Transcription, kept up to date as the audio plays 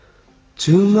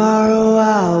Tomorrow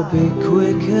I'll be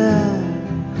quicker.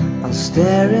 I'll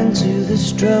stare into the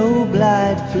strobe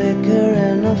light flicker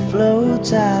and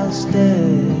afloat I'll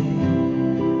stay.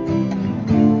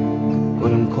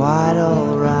 But I'm quite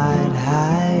alright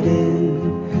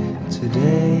hiding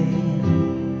today.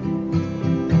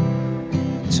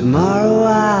 Tomorrow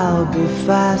I'll be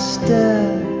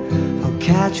faster. I'll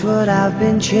catch what I've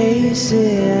been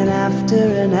chasing after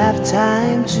and have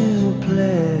time to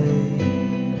play.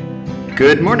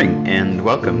 Good morning, and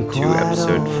welcome to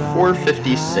episode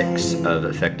 456 of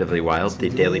Effectively Wild, the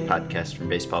daily podcast from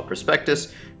Baseball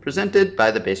Prospectus, presented by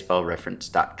the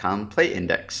BaseballReference.com Play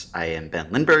Index. I am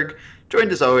Ben Lindbergh,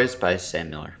 joined as always by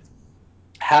Sam Miller.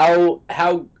 How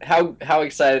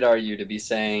excited are you to be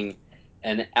saying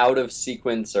an out of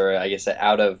sequence, or I guess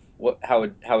out of what?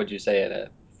 How would you say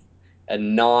it? A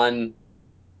non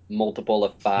multiple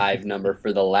of 5 number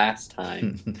for the last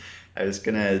time. I was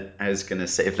gonna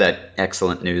save that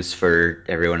excellent news for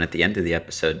everyone at the end of the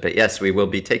episode, but yes, we will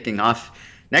be taking off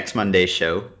next Monday's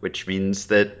show, which means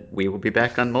that we will be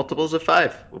back on multiples of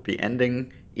 5. We'll be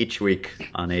ending each week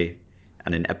on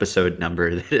an episode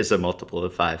number that is a multiple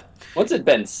of 5. What's it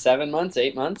been? 7 months?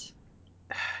 8 months?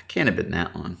 Can't have been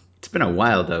that long. It's been a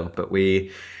while though, but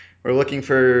we're looking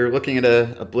at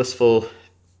a blissful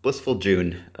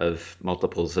June of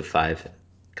multiples of 5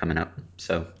 coming up.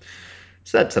 So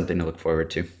that's something to look forward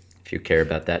to if you care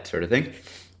about that sort of thing.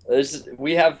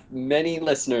 We have many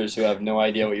listeners who have no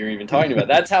idea what you're even talking about.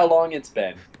 That's how long it's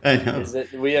been. I know. Is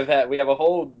that we have a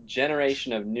whole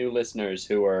generation of new listeners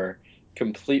who are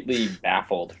completely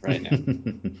baffled right now.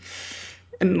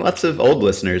 And lots of old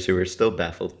listeners who are still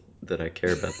baffled that I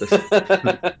care about this.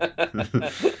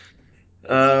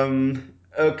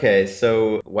 Okay,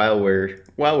 so while we're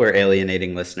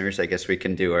alienating listeners, I guess we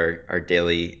can do our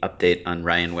daily update on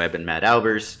Ryan Webb and Matt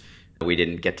Albers. We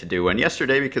didn't get to do one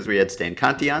yesterday because we had Stan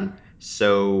Conti on.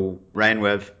 So Ryan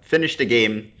Webb finished a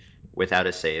game without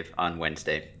a save on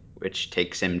Wednesday, which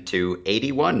takes him to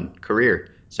 81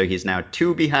 career. So he's now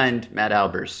 2 behind Matt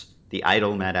Albers, the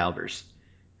idle Matt Albers,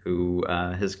 who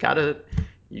has got to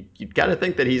you've got to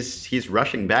think that he's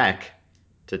rushing back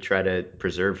to try to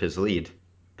preserve his lead.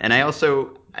 And I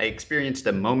experienced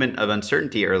a moment of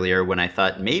uncertainty earlier when I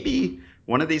thought maybe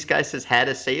one of these guys has had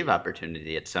a save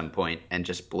opportunity at some point and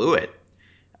just blew it,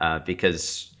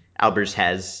 because Albers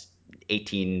has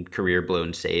 18 career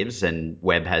blown saves and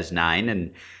Webb has 9,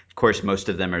 and of course most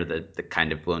of them are the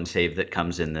kind of blown save that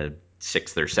comes in the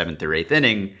 6th or 7th or 8th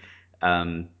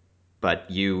inning. But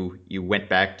you went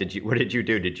back. What did you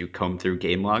do? Did you comb through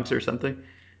game logs or something?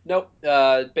 Nope.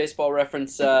 Baseball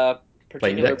reference, Play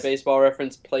particular index. baseball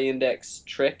reference play index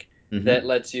trick that Mm-hmm.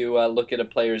 lets you look at a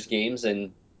player's games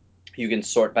and you can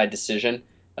sort by decision,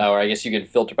 or I guess you can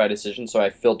filter by decision. So I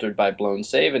filtered by blown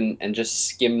save and just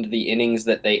skimmed the innings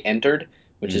that they entered,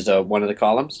 which is one of the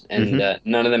columns, and Mm-hmm.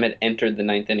 none of them had entered the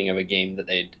 9th inning of a game that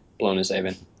they'd blown a save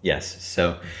in. Yes.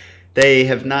 So they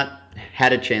have not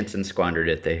had a chance and squandered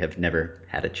it. They have never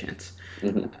had a chance.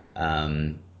 Mm-hmm.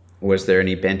 Um, was there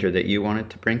any banter that you wanted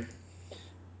to bring?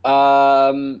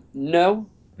 No.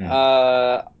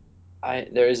 Mm. I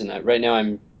there isn't. Right now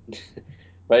I'm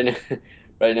right now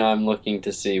right now I'm looking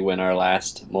to see when our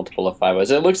last multiple of 5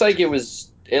 was. It looks like it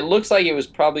was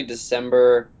probably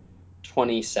December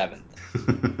 27th.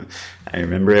 I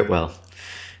remember it well.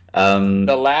 Um,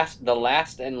 The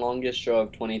last and longest show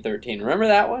of 2013. Remember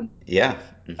that one? yeah. That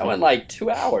Mm-hmm. went like 2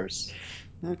 hours.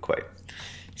 Not quite.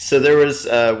 So there was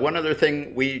one other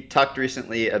thing. We talked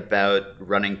recently about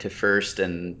running to first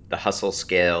and the hustle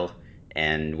scale,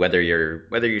 and whether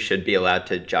you should be allowed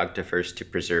to jog to first to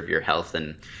preserve your health.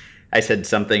 And I said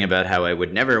something about how I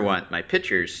would never want my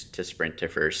pitchers to sprint to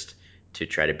first to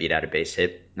try to beat out a base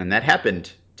hit, and that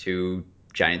happened to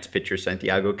Giants pitcher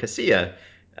Santiago Casilla,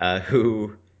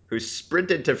 who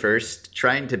sprinted to first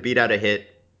trying to beat out a hit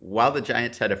while the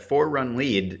Giants had a 4-run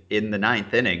lead in the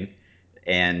 9th inning,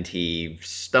 and he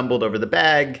stumbled over the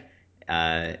bag,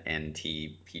 and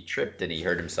he tripped and he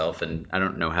hurt himself, and I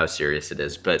don't know how serious it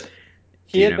is, but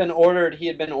do you know? He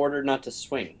had been ordered not to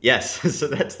swing. Yes. So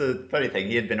that's the funny thing.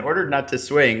 He had been ordered not to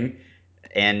swing,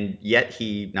 and yet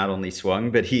he not only swung,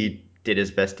 but he did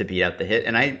his best to beat out the hit.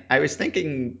 And I was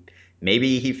thinking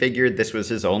maybe he figured this was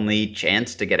his only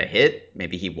chance to get a hit.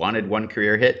 Maybe he wanted one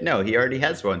career hit. No, he already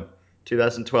has one.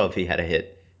 2012, he had a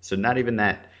hit. So not even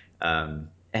that.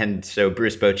 And so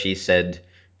Bruce Bochy said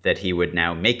that he would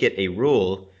now make it a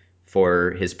rule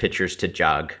for his pitchers to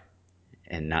jog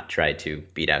and not try to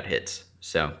beat out hits.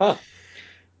 So Huh.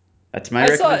 that's my I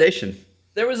saw it. recommendation.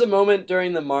 There was a moment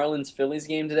during the Marlins Phillies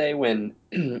game today when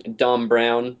Dom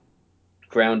Brown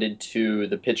grounded to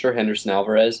the pitcher Henderson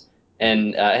Alvarez,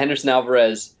 and Henderson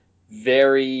Alvarez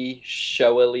very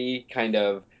showily kind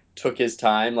of took his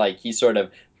time. Like he sort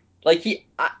of like he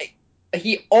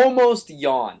almost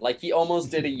yawned. Like he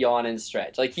almost did a yawn and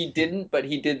stretch. Like he didn't, but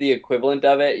he did the equivalent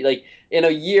of it. Like in a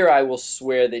year, I will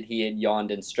swear that he had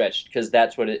yawned and stretched because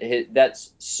that's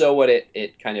so what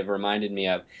it kind of reminded me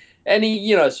of. And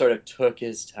he, sort of took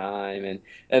his time,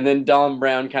 and then Don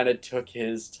Brown kind of took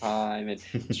his time and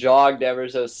jogged ever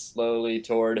so slowly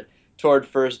toward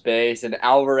first base, and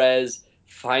Alvarez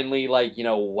finally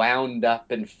wound up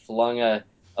and flung a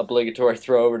obligatory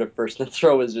throw over to first. The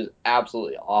throw was just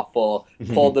absolutely awful.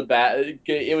 Pulled the bat.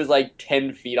 It was like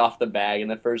 10 feet off the bag, and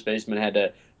the first baseman had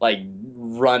to like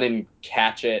run and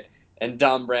catch it. And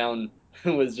Don Brown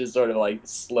was just sort of like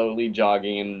slowly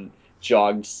jogging and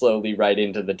jogged slowly right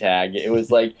into the tag. It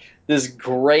was like this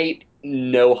great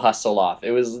no hustle off. It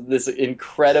was this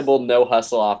incredible no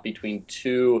hustle off between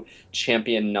two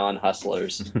champion non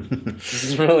hustlers. This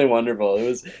is really wonderful.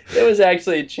 It was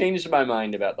actually it changed my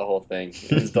mind about the whole thing.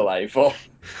 It was delightful.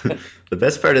 The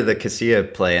best part of the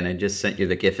Casilla play, and I just sent you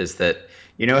the GIF, is that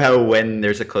you know how when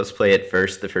there's a close play at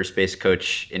first, the first base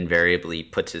coach invariably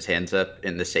puts his hands up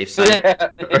in the safe sign, Yeah,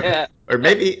 or, yeah. or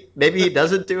maybe he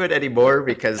doesn't do it anymore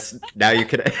because now you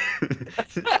could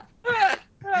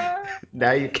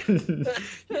now you can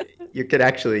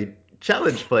actually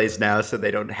challenge plays now, so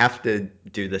they don't have to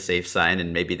do the safe sign,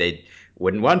 and maybe they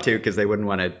wouldn't want to because they wouldn't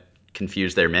want to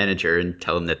confuse their manager and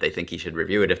tell him that they think he should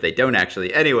review it if they don't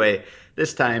actually. Anyway,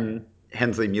 this time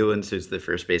Hensley Mullins, who's the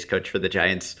first base coach for the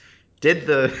Giants, did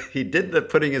the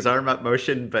putting his arm up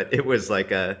motion, but it was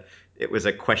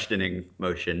a questioning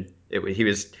motion. He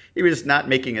was not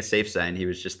making a safe sign. He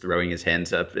was just throwing his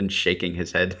hands up and shaking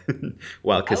his head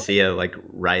while I like Casilla like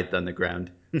writhed on the ground.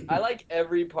 I like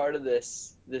every part of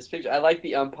this picture. I like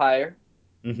the umpire,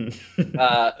 Mhm.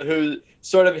 who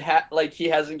sort of like he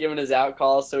hasn't given his out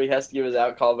call, so he has to give his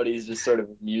out call, but he's just sort of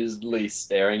amusedly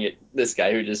staring at this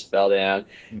guy who just fell down.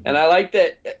 And I like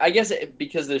that. I guess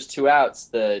because there's two outs,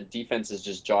 the defense is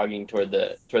just jogging toward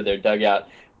their dugout.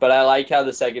 But I like how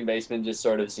the second baseman just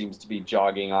sort of seems to be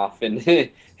jogging off into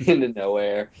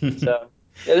nowhere. So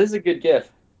yeah, this is a good gif.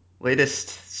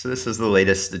 So this is the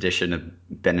latest edition of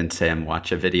Ben and Sam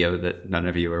watch a video that none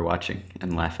of you are watching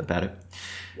and laugh about it.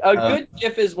 A Um, good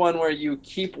GIF is one where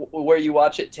you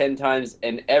watch it 10 times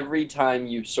and every time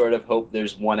you sort of hope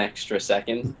there's one extra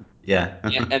second. yeah.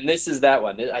 Yeah, and this is that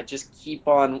one. I just keep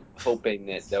on hoping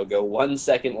that they'll go 1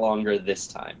 second longer this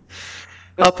time.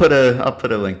 I'll put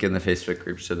a link in the Facebook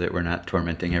group so that we're not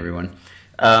tormenting everyone.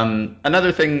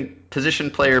 Another thing,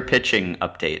 position player pitching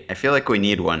update. I feel like we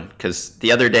need one because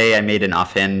the other day I made an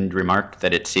offhand remark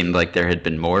that it seemed like there had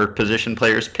been more position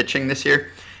players pitching this year.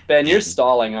 Ben, you're And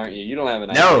stalling, aren't you? You don't have an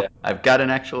no, idea. I've got an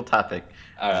actual topic,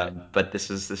 All right. but this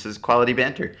is quality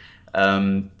banter.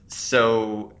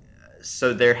 So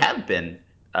there have been,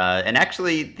 and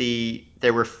actually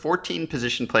there were 14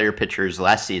 position player pitchers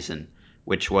last season,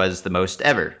 which was the most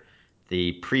ever.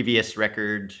 The previous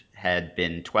record had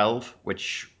been 12,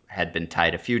 which had been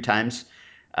tied a few times,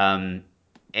 um,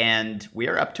 and we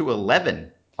are up to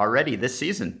 11 already this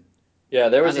season. Yeah,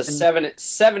 there was Not a even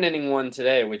seven inning one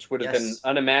today, which would have been yes,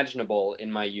 unimaginable in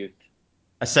my youth.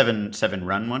 a seven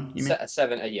run one. You mean? A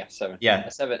seven, yeah, seven, Yeah,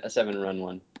 a 7 run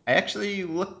one. I actually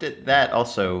looked at that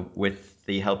also with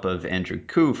the help of Andrew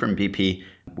Koo from BP.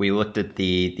 We looked at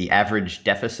the average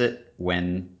deficit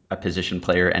when a position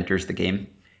player enters the game,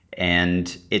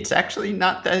 and it's actually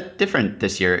not that different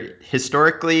this year.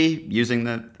 Historically, using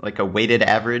the like a weighted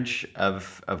average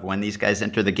of when these guys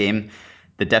enter the game,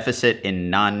 the deficit in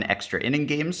non-extra inning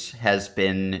games has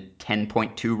been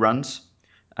 10.2 runs.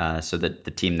 So that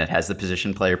the team that has the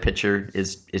position player pitcher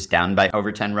is down by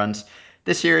over 10 runs.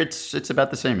 This year it's about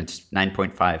the same. It's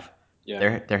 9.5.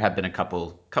 Yeah. There have been a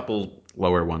couple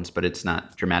lower ones, but it's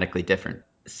not dramatically different.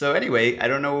 So anyway, I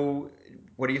don't know,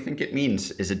 what do you think it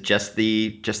means? Is it just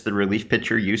the relief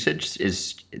pitcher usage?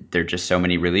 Is there just so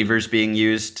many relievers being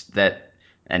used that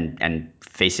and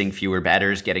facing fewer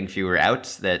batters, getting fewer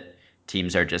outs, that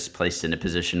teams are just placed in a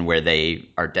position where they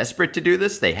are desperate to do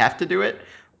this, they have to do it?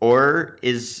 Or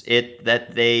is it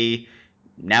that they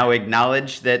now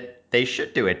acknowledge that they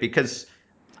should do it? Because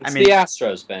I It's the mean,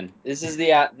 Astros, Ben. This is the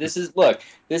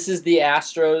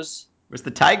Astros. it was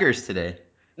the Tigers today.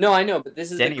 No, I know, but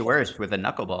this is the Danny culture. Worth with a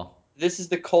knuckleball. This is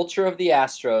the culture of the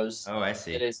Astros Oh, I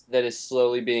see. that is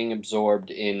slowly being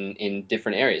absorbed in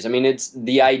different areas. I mean, it's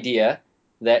the idea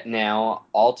that now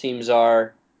all teams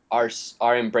are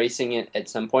embracing it at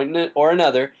some point or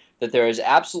another, that there is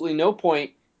absolutely no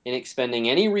point in expending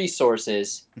any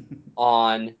resources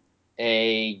on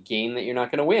a game that you're not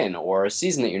going to win or a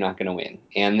season that you're not going to win.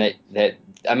 And that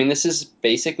I mean, this is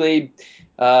basically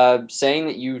saying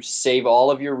that you save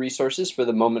all of your resources for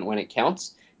the moment when it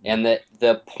counts, and that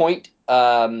the point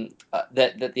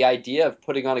that the idea of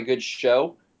putting on a good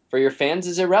show for your fans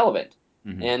is irrelevant.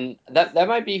 Mm-hmm. And that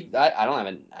might be I don't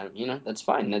have that's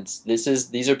fine.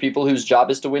 These are people whose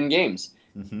job is to win games.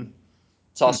 Mm-hmm.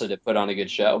 It's also to put on a good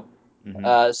show.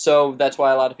 Mm-hmm. So that's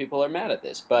why a lot of people are mad at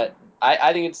this. But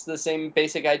I think it's the same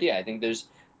basic idea. I think there's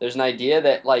an idea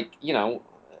that like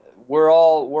we're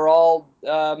all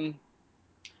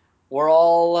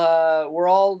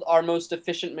our most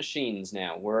efficient machines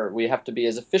now. We have to be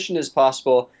as efficient as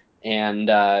possible, and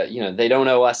they don't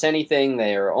owe us anything.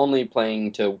 They are only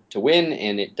playing to win,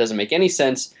 and it doesn't make any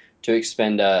sense to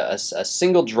expend a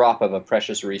single drop of a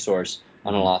precious resource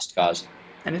on a Mm-hmm. lost cause.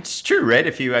 And it's true, right?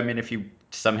 If you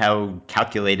somehow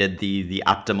calculated the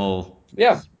optimal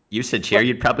Yeah. usage here,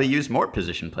 you'd probably use more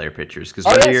position player pitchers because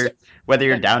Oh yes. whether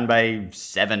you're Yeah. down by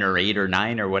 7 or 8 or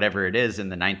 9 or whatever it is in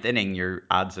the ninth inning, your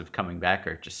odds of coming back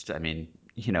are just, I mean,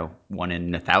 1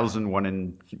 in 1,000, one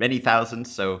in many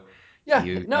thousands. So Yeah.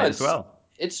 you No, might as well.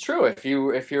 it's true. If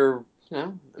you're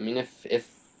I mean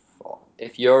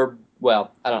if you're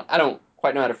well, I don't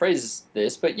quite know how to phrase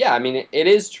this, but yeah, I mean it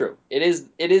is true. It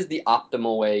is the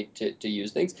optimal way to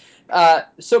use things.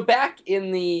 So back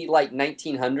in the like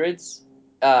 1900s,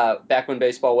 back when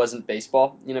baseball wasn't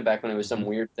baseball, back when it was some Mhm.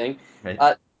 weird thing, Right?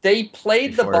 uh, they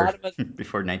played the Before bottom of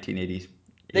before 1980,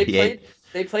 they played 88.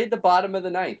 they played the bottom of the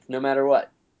ninth no matter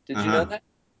what. Did you know Uh-huh. that?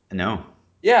 No.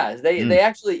 Yeah, they Mm.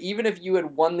 actually, even if you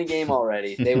had won the game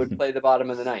already, they would play the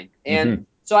bottom of the ninth. And Hmm.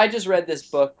 so I just read this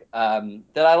book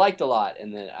that I liked a lot,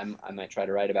 and that I might try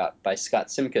to write about by Scott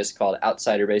Simkus called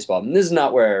Outsider Baseball. And this is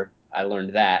not where I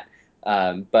learned that,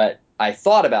 but I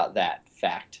thought about that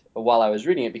fact while I was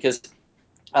reading it because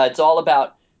it's all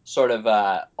about sort of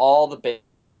all the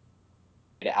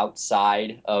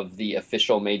outside of the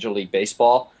official Major League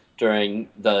Baseball during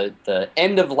the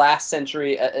end of last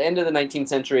century, end of the 19th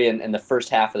century, and the first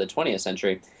half of the 20th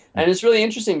century. And it's really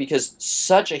interesting because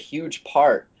such a huge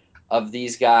part of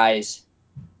these guys'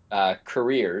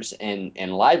 careers and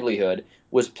livelihood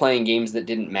was playing games that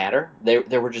didn't matter.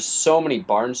 There were just so many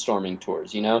barnstorming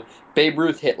tours. Babe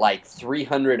Ruth hit like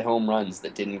 300 home runs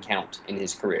that didn't count in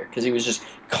his career because he was just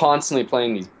constantly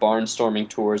playing these barnstorming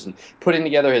tours and putting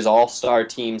together his all-star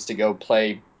teams to go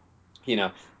play you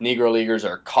know Negro leaguers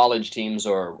or college teams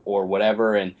or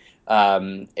whatever, and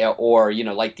or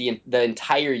like the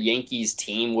entire Yankees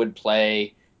team would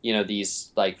play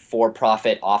these like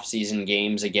for-profit off-season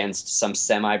games against some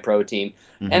semi-pro team,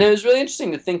 and it Hmm. was really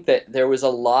interesting to think that there was a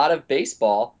lot of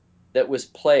baseball that was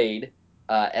played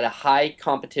at a high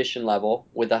competition level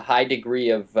with a high degree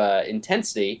of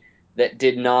intensity that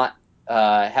did not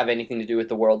have anything to do with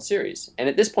the World Series. And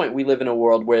at this point, we live in a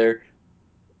world where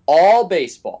all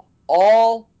baseball,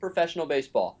 all professional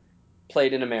baseball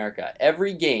played in America.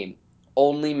 Every game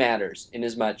only matters in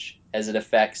as much as it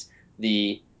affects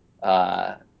the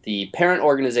the parent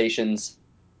organization's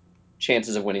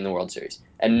chances of winning the World Series,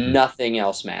 and Hmm. nothing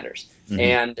else matters. Hmm.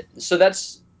 And so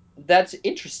that's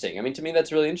interesting. I mean, to me,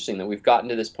 that's really interesting that we've gotten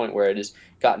to this point where it has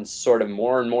gotten sort of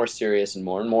more and more serious and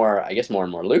more, I guess, more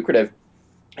and more lucrative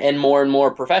and more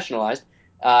professionalized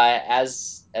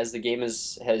as the game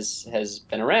has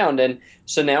been around. And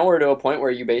so now we're to a point where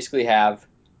you basically have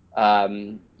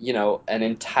an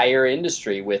entire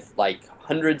industry with like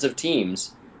hundreds of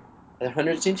teams,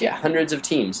 yeah, hundreds of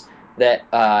teams that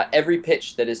every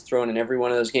pitch that is thrown in every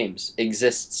one of those games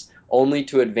exists only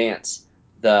to advance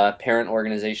the parent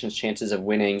organization's chances of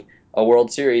winning a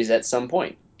World Series at some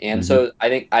point. And Hmm. so I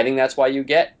think that's why you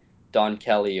get Don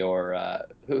Kelly or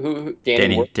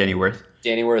Danny Worth Danny Worth.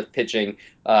 Danny Worth pitching.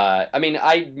 I mean,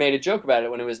 I made a joke about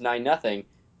it when it was 9-0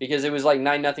 because it was like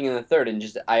 9-0 in the third, and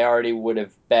just I already would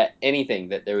have bet anything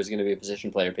that there was going to be a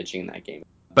position player pitching in that game.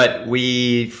 But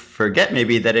we forget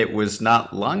maybe that it was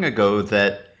not long ago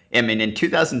that, I mean, in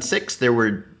 2006 there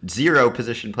were zero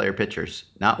position player pitchers.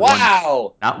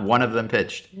 Wow, Not one of them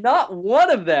pitched. not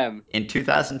one of them. In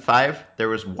 2005 there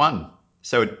was one.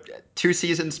 So 2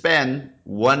 season span,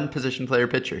 one position player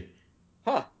pitcher.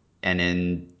 Huh. And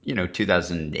in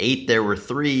 2008 there were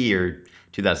three, or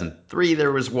 2003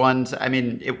 there was one. So, I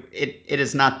mean, it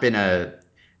has not been a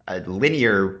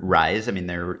linear rise. I mean,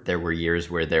 there were years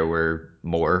where there were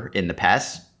more in the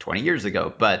past 20 years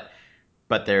ago, but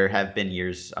there have been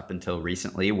years up until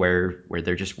recently where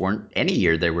there just weren't any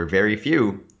year. There were very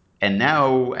few. And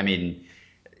now, I mean,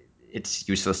 it's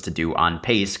useless to do on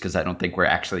pace because I don't think we're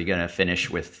actually going to finish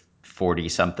with 40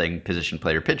 something position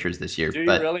player pitchers this year. Do you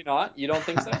But really not? You don't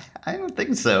think so? I don't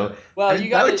think so. I Well, mean, you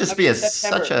that got would to. just I be mean, such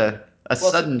September. A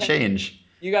Well, sudden September. change.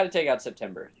 You got to take out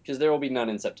September because there will be none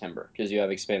in September because you have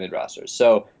expanded rosters.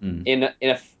 So Mm,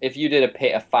 if you did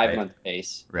a five right, month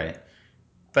pace, right. it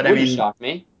But I wouldn't mean, shock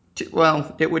me.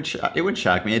 well, it would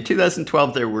shock me. In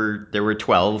 2012, there were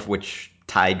 12, which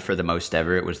tied for the most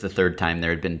ever. It was the third time there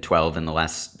had been 12 in the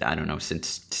last, I don't know,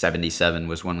 since 77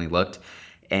 was when we looked.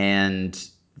 And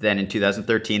then in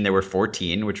 2013 there were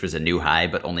 14, which was a new high,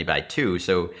 but only by two.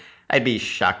 So I'd be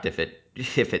shocked if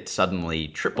it suddenly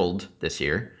tripled this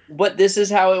year. But this is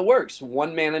how it works.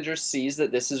 One manager sees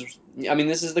that this is. I mean,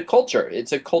 this is the culture.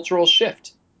 It's a cultural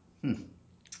shift. Hmm.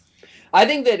 I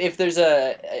think that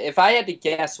if I had to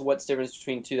guess what's the difference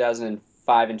between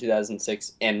 2005 and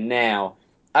 2006 and now,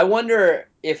 I wonder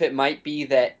if it might be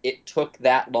that it took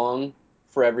that long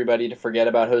for everybody to forget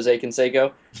about Jose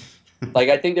Canseco. Like,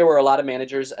 I think there were a lot of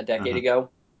managers a decade Uh-huh. ago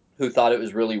who thought it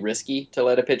was really risky to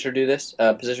let a pitcher do this,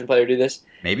 position player do this,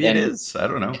 Maybe it and is. I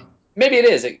don't know. maybe it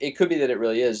is. It could be that it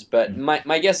really is, but Hmm.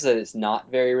 my guess is that it's not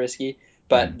very risky.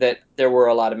 But Hmm. that there were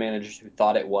a lot of managers who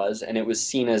thought it was, and it was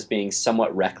seen as being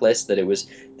somewhat reckless. That it was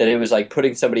like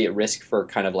putting somebody at risk for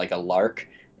kind of like a lark.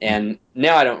 And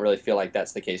now I don't really feel like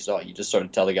that's the case at all. You just sort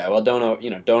of tell the guy, well, don't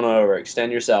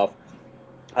overextend yourself.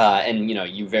 And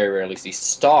you very rarely see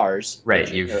stars Right.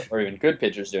 pitching or even good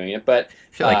pitchers doing it. But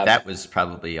I feel like that was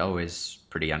probably always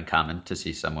pretty uncommon to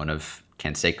see someone of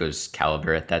Canseco's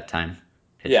caliber at that time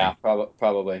yeah, pitching.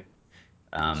 probably.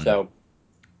 Um, So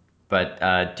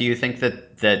but do you think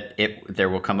that there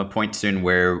will come a point soon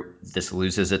where this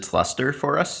loses its luster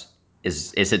for us?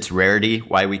 Is its rarity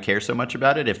why we care so much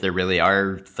about it? If there really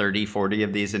are 30, 40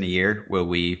 of these in a year,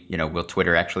 will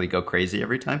Twitter actually go crazy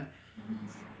every time?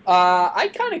 I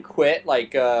kind of quit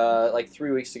like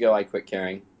 3 weeks ago. I quit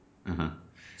caring. Uh-huh.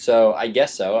 So I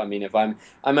guess so. I mean, if I'm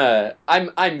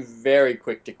very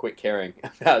quick to quit caring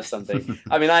about something.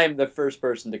 I mean, I am the first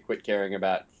person to quit caring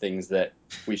about things that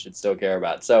we should still care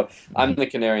about. So I'm the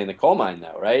canary in the coal mine,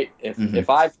 though, right? If Hmm.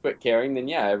 I've quit caring, then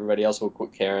yeah, everybody else will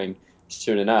quit caring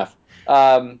soon enough.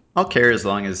 Um, I'll care as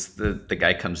long as the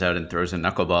guy comes out and throws a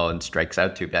knuckleball and strikes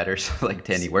out two batters like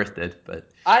Danny Worth did.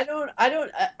 But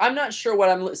I'm not sure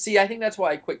what see. I think that's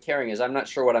why I quit caring is I'm not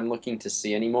sure what I'm looking to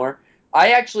see anymore.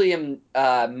 I actually am.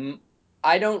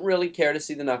 I don't really care to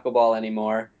see the knuckleball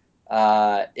anymore.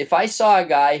 If I saw a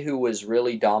guy who was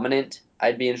really dominant,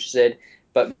 I'd be interested.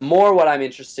 But more, what I'm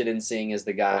interested in seeing is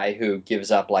the guy who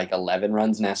gives up like 11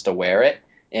 runs and has to wear it,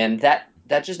 and that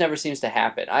just never seems to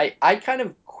happen. I kind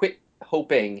of quit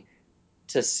hoping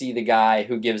to see the guy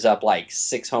who gives up like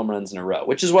 6 home runs in a row,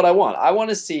 which is what I want. I want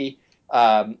to see.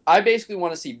 I basically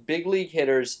want to see big league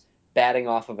hitters batting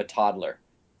off of a toddler.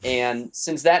 And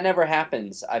since that never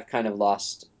happens, I've kind of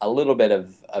lost a little bit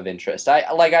of interest. I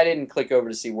didn't click over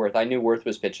to see Worth. I knew Worth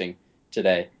was pitching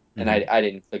today, and I, mhm. I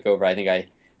didn't click over. I think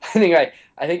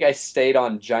I stayed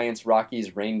on Giants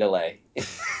Rockies rain delay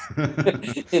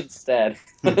instead.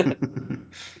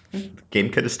 Game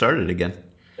could have started again.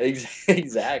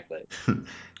 Exactly.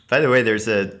 By the way, there's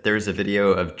a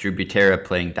video of Drew Butera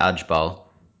playing dodgeball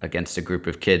against a group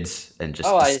of kids and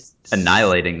Oh, I just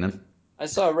annihilating them. I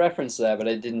saw a reference to that, but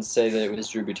I didn't say that it was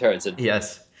Drew Butera. It's a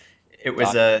Yes, it was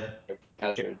doc a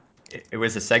captured. it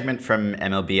was a segment from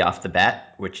MLB Off the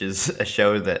Bat, which is a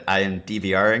show that I am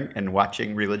DVRing and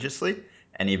watching religiously,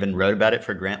 and even wrote about it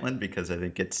for Grantland because I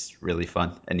think it's really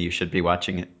fun and you should be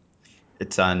watching it.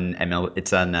 It's on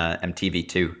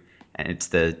MTV2, and it's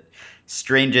the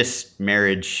strangest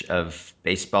marriage of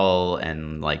baseball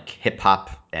and like hip hop,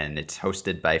 and it's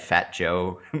hosted by Fat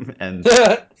Joe and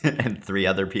Oh, and three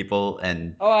other people,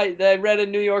 and I read a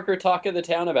New Yorker talk of the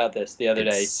town about this the other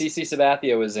day. it's CC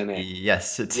Sabathia was in it.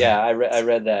 yes, it's Yeah, I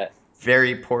read that.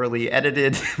 very poorly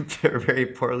edited, very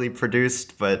poorly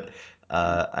produced, but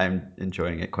I'm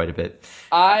enjoying it quite a bit.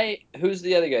 Who's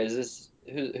the other guy? Is this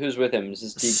who's with him? Is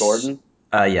this D Gordon?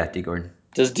 Yeah, D. Gordon.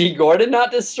 Does D Gordon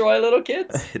not destroy little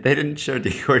kids? They didn't show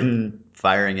D. Gordon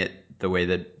firing it the way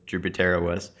that Drew Butera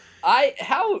was.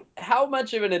 How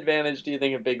much of an advantage do you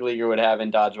think a big leaguer would have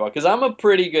in dodgeball? Because I'm a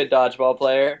pretty good dodgeball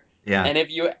player, Yeah. and if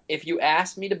you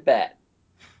ask me to bet,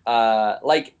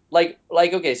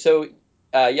 okay, so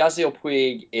Yasiel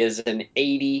Puig is an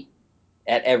 80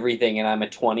 at everything, and I'm a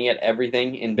 20 at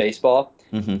everything in baseball.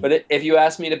 Hmm. But if you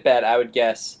ask me to bet, I would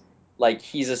guess like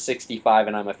he's a 65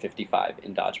 and I'm a 55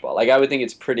 in dodgeball. Like I would think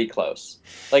it's pretty close.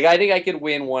 Like I think I could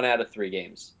win 1 out of 3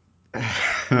 games.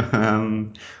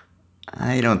 um,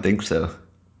 I don't think so.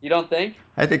 You don't think?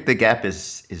 I think the gap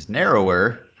is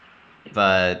narrower,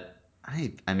 but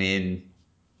I mean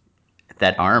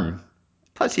that arm.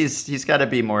 Plus, he's got to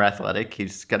be more athletic.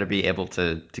 He's got to be able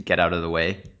to get out of the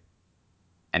way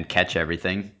and catch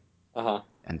everything Uh huh.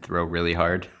 and throw really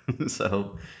hard.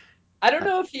 So I don't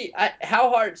know if how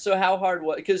hard. So how hard?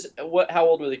 What? Because how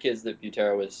old were the kids that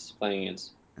Butera was playing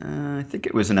against? I think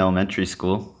it was an elementary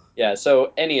school. Yeah,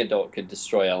 so any adult could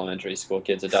destroy elementary school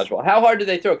kids at dodgeball. How hard do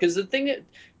they throw? Because the thing that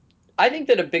I think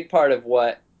that a big part of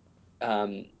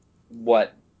um,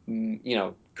 what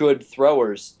good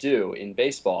throwers do in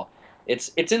baseball, it's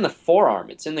in the forearm,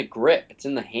 it's in the grip, it's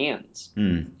in the hands,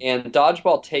 Hmm. and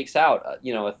dodgeball takes out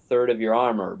a third of your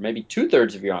arm or maybe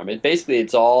two-thirds of your arm.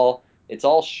 It's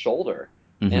all shoulder,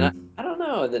 and Mm-hmm. I don't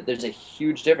know that there's a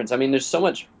huge difference. I mean, there's so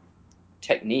much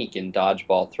technique in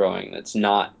dodgeball throwing that's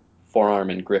not forearm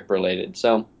and grip related.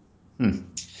 So Hmm.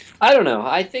 I don't know.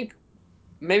 I think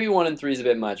maybe 1 and 3 is a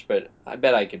bit much, but I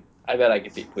bet I could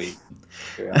beat Puig.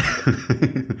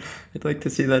 I'd like to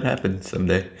see that happen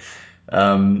someday.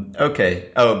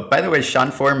 Okay. Oh, by the way,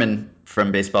 Sean Foreman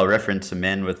from Baseball Reference, a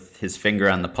man with his finger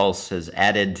on the pulse, has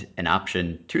added an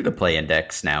option to the play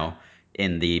index now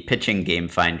in the pitching game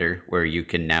finder where you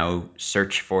can now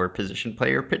search for position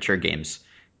player pitcher games.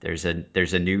 There's a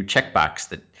new checkbox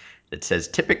that says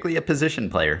typically a position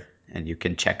player, and you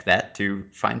can check that to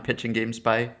find pitching games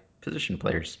by position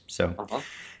players. So Uh-huh.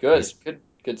 base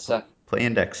Good stuff. play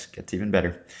index gets even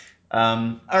better.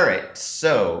 All right,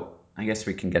 so I guess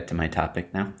we can get to my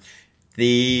topic now.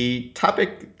 The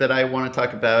topic that I want to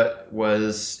talk about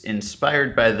was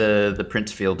inspired by the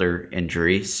Prince Fielder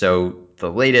injury. So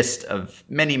the latest of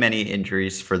many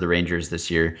injuries for the Rangers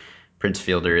this year. Prince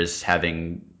Fielder is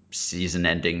having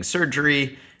season-ending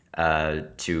surgery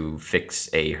to fix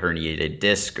a herniated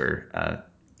disc or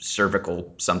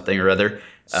cervical something or other.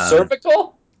 Um,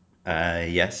 Cervical?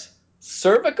 yes,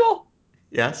 Cervical?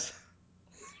 yes,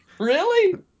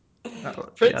 Really?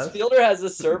 Prince yes. Fielder has a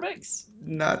cervix?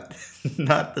 Not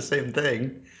not the same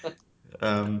thing.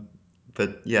 Um,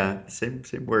 but yeah, same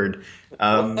word.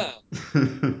 Um,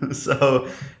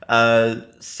 Wow.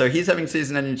 so he's having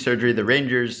season-ending surgery. The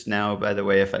Rangers now, by the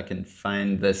way, if I can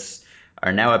find this,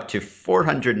 are now up to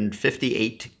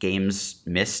 458 games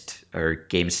missed or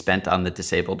games spent on the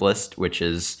disabled list, which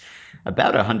is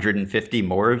about 150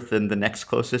 more than the next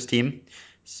closest team.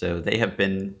 So they've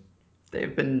been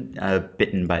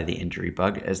bitten by the injury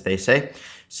bug, as they say.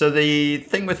 So the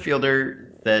thing with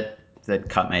Fielder that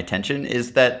caught my attention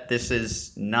is that this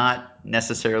is not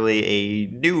necessarily a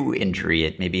new injury.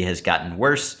 It maybe has gotten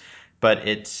worse, but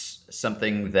it's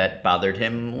something that bothered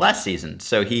him last season.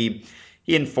 So he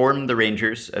informed the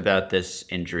Rangers about this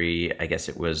injury. I guess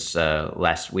it was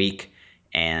last week,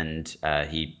 and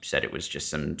he said it was just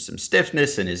some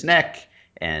stiffness in his neck,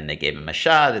 and they gave him a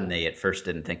shot, and they at first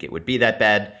didn't think it would be that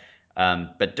bad.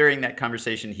 But during that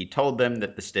conversation, he told them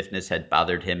that the stiffness had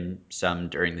bothered him some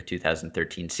during the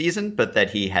 2013 season, but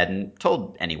that he hadn't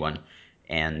told anyone.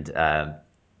 And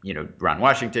Ron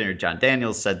Washington or John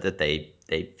Daniels said that they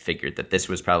figured that this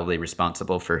was probably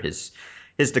responsible for his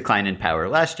decline in power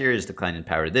last year, his decline in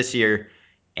power this year,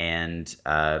 and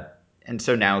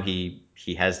so now he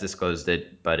has disclosed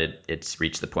it, but it's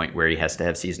reached the point where he has to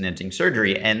have season-ending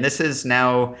surgery, and this is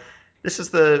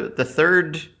the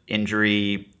third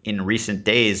injury in recent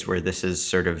days where this has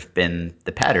sort of been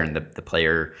the pattern, the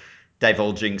player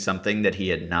divulging something that he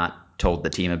had not told the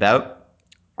team about.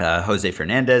 Jose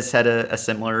Fernandez had a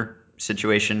similar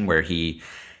situation where he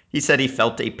said he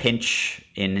felt a pinch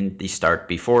in the start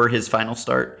before his final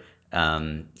start.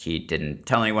 He didn't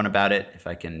tell anyone about it. If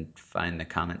I can find the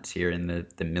comments here in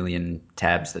the million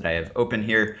tabs that I have open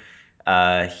here,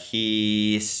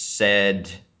 he said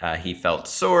he felt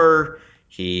sore.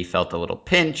 He felt a little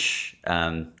pinch.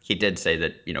 He did say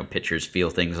that pitchers feel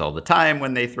things all the time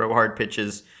when they throw hard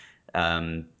pitches.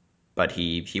 Um, but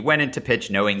he went into pitch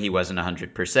knowing he wasn't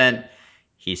 100%.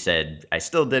 He said, I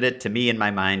still did it. To me, in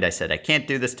my mind, I said, I can't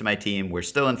do this to my team. We're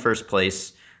still in first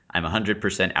place. I'm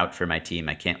 100% out for my team.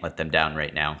 I can't let them down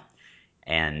right now.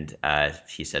 And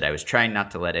he said, I was trying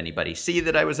not to let anybody see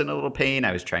that I was in a little pain.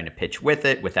 I was trying to pitch with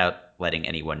it without letting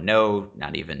anyone know,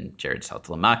 not even Jared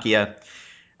Saltalamacchia.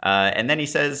 And then he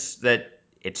says that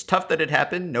it's tough that it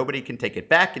happened. Nobody can take it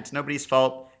back. It's nobody's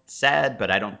fault. Sad,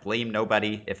 but I don't blame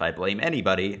nobody. If I blame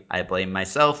anybody, I blame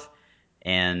myself.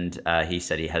 And he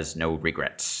said he has no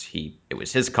regrets. It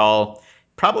was his call.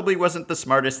 Probably wasn't the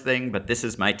smartest thing, but this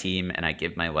is my team, and I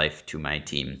give my life to my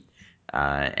team.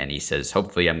 And he says,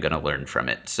 hopefully, I'm going to learn from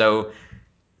it. So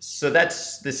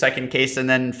that's the second case, and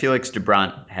then Felix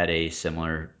Dubront had a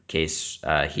similar case.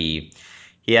 He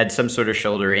had some sort of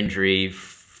shoulder injury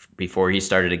before he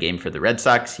started a game for the Red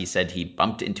Sox. He said he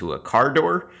bumped into a car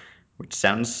door, which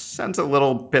sounds a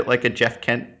little bit like a Jeff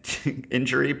Kent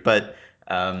injury, but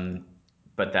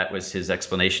that was his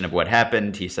explanation of what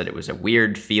happened. He said it was a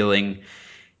weird feeling.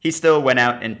 he still went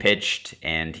out and pitched,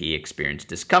 and he experienced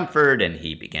discomfort, and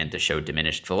he began to show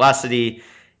diminished velocity.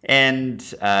 And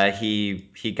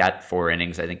he got 4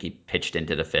 innings. I think he pitched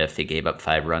into the fifth. He gave up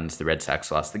 5 runs. The Red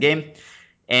Sox lost the game.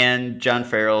 And John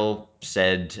Farrell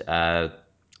said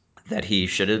that he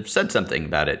should have said something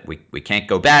about it. We can't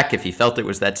go back. If he felt it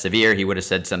was that severe, he would have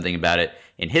said something about it.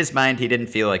 In his mind, he didn't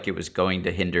feel like it was going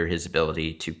to hinder his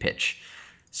ability to pitch.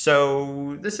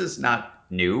 So this is not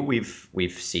new.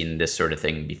 We've seen this sort of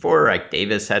thing before. Ike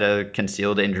Davis had a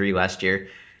concealed injury last year,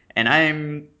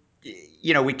 and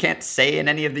we can't say in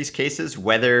any of these cases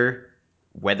whether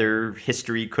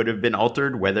history could have been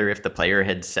altered, whether if the player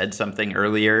had said something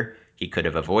earlier, he could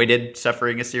have avoided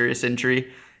suffering a serious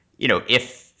injury.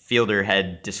 If Fielder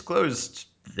had disclosed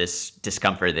this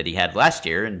discomfort that he had last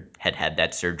year and had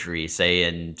that surgery, say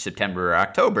in September or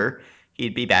October,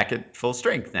 he'd be back at full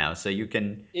strength now. So you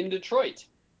can in Detroit,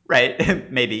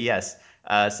 right? Maybe yes.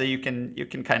 So you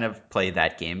can kind of play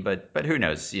that game, but who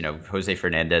knows? Jose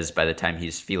Fernandez. By the time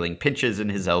he's feeling pinches in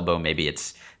his elbow, maybe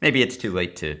it's too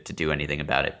late to do anything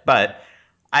about it. But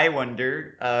I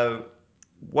wonder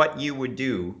what you would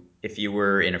do if you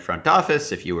were in a front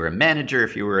office, if you were a manager,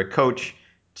 if you were a coach,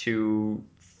 to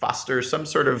foster some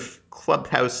sort of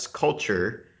clubhouse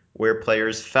culture where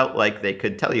players felt like they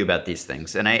could tell you about these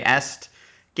things. And I asked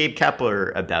Gabe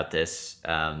Kapler about this,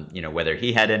 whether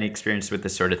he had any experience with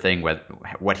this sort of thing,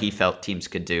 what he felt teams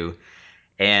could do.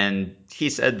 And he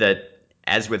said that,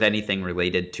 as with anything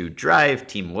related to drive,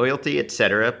 team loyalty,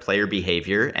 etc., player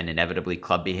behavior and inevitably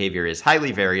club behavior is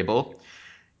highly variable,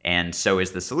 and so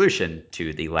is the solution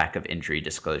to the lack of injury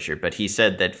disclosure. But he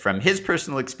said that from his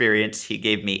personal experience, he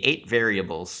gave me 8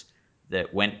 variables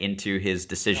that went into his oh, I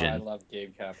decision. love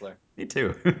Gabe Kapler. Me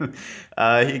too.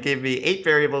 He gave me 8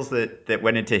 variables that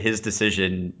went into his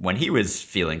decision when he was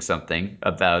feeling something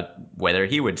about whether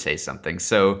he would say something.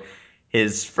 So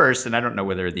his first, and I don't know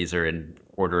whether these are in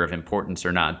order of importance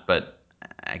or not, but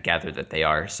I gather that they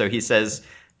are. So he says,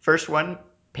 first one,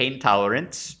 pain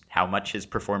tolerance, how much his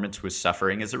performance was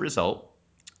suffering as a result.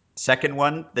 Second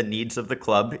one, the needs of the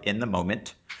club in the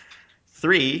moment.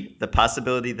 3, the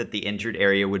possibility that the injured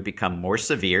area would become more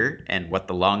severe and what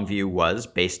the long view was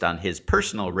based on his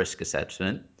personal risk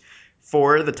assessment.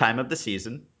 4, the time of the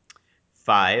season.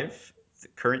 5, the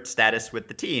current status with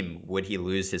the team. Would he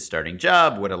lose his starting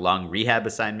job? Would a long rehab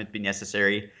assignment be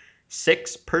necessary?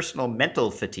 6, personal mental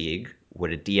fatigue.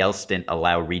 Would a DL stint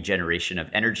allow regeneration of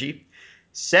energy?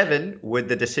 7, would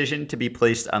the decision to be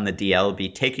placed on the DL be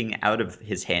taken out of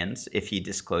his hands if he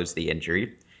disclosed the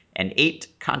injury? And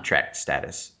 8, contract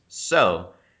status.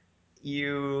 So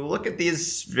you look at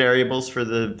these variables for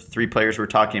the 3 players we're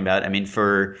talking about. I mean,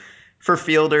 for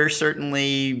Fielder,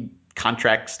 certainly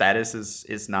contract status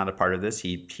is not a part of this.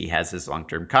 He has his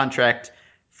long-term contract.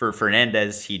 For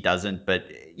Fernandez, he doesn't. But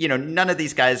none of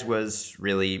these guys was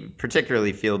really,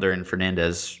 particularly Fielder and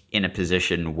Fernandez, in a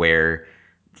position where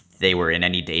they were in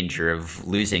any danger of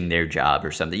losing their job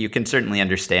or something. You can certainly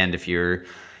understand if you're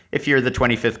the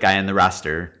 25th guy on the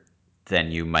roster,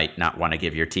 then you might not want to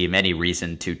give your team any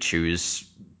reason to choose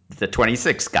the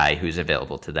 26th guy who's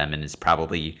available to them and is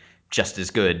probably just as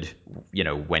good,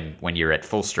 when you're at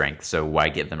full strength. So why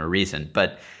give them a reason?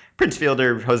 But Prince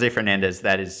Fielder, Jose Fernandez,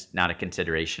 that is not a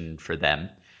consideration for them.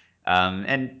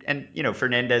 And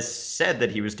Fernandez said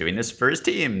that he was doing this for his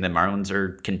team. The Marlins are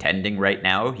contending right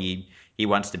now. He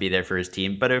wants to be there for his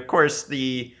team. But of course,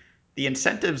 the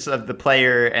incentives of the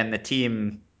player and the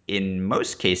team, in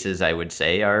most cases, I would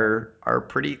say, are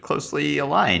pretty closely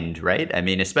aligned, right? I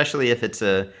mean, especially if it's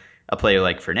a player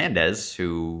like Fernandez,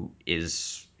 who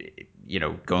is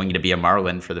going to be a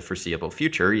Marlin for the foreseeable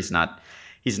future. He's not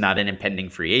an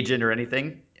impending free agent or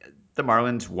anything. The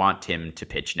Marlins want him to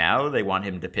pitch now. They want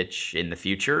him to pitch in the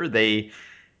future. They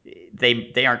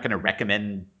aren't going to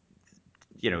recommend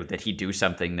that he do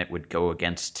something that would go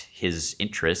against his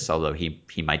interests, although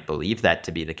he might believe that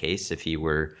to be the case if he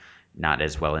were not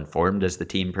as well informed as the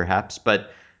team, perhaps.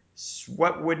 But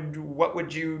what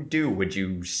would you do? Would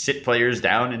you sit players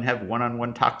down and have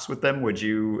one-on-one talks with them?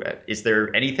 Is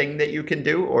there anything that you can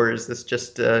do, or is this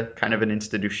just kind of an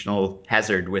institutional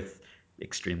hazard with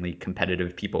extremely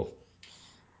competitive people?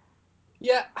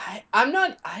 Yeah, I'm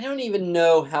not. I don't even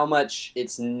know how much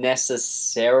it's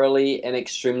necessarily an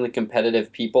extremely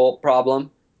competitive people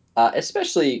problem,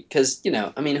 especially because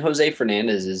I mean, Jose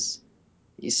Fernandez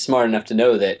he's smart enough to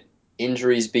know that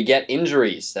injuries beget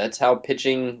injuries. That's how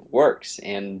pitching works,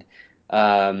 and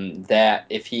that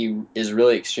if he is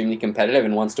really extremely competitive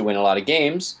and wants to win a lot of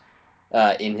games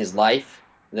in his life,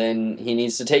 then he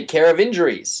needs to take care of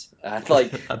injuries.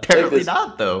 Like Apparently this.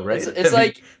 not, though, It's right? I it's mean,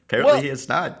 like apparently well, he is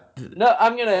not. no,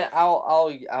 I'm gonna.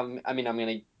 I mean, I'm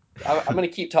gonna I'm going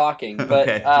to keep talking, but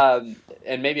Okay.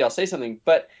 and maybe I'll say something.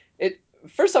 But it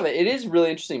first off, it is really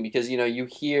interesting because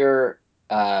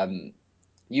um,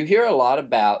 you hear a lot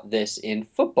about this in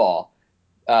football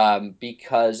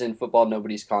because in football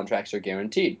nobody's contracts are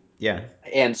guaranteed. Yeah.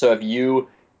 And so if you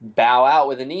bow out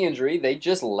with a knee injury, they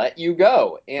just let you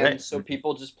go. And Right. so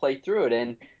people just play through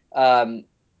it. Um,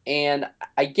 and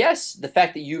I guess the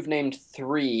fact that you've named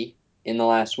three in the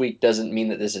last week doesn't mean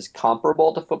that this is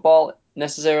comparable to football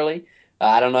necessarily.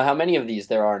 I don't know how many of these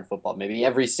there are in football. Maybe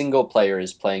every single player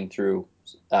is playing through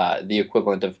the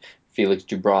equivalent of Felix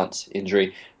Dubron's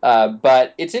injury.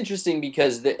 But it's interesting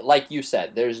because, like you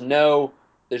said, there's no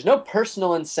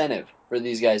personal incentive for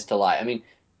these guys to lie. I mean,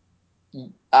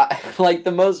 like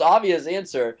the most obvious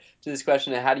answer to this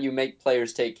question of how do you make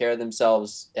players take care of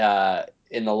themselves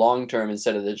in the long term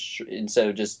instead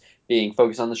of just being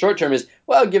focused on the short term is,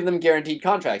 well, give them guaranteed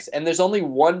contracts. And there's only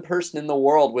one person in the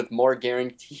world with more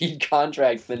guaranteed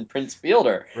contracts than Prince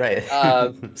Fielder. Right.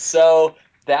 So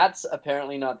that's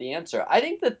apparently not the answer. I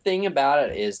think the thing about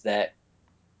it is that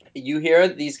you hear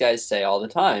these guys say all the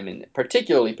time, and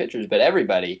particularly pitchers, but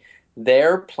everybody,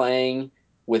 they're playing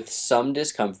with some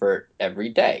discomfort every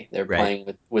day. They're Right.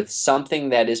 playing with something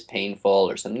that is painful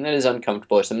or something that is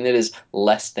uncomfortable or something that is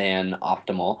less than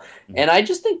optimal. Mhm. And I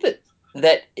just think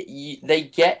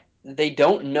they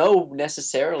don't know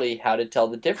necessarily how to tell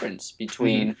the difference Mhm.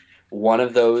 between one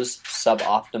of those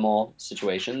suboptimal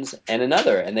situations and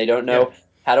another, and they don't Yeah. know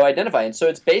how to identify. And so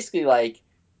it's basically like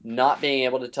not being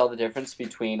able to tell the difference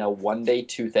between a 1 day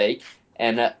toothache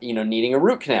and needing a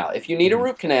root canal. If you need a Mhm.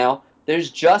 root canal,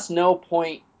 there's just no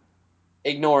point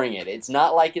ignoring it. It's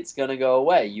not like it's going to go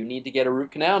away. You need to get a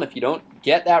root canal, and if you don't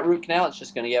get that root canal, it's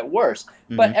just going to get worse.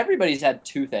 But Mhm. everybody's had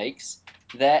toothaches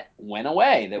that went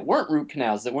away, that weren't root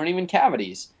canals, that weren't even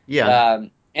cavities. Yeah.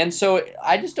 And so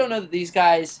I just don't know that these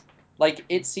guys, like,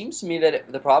 it seems to me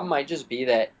that the problem might just be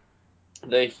that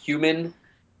the human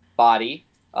body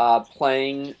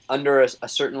playing under a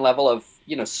certain level of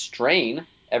strain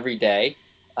every day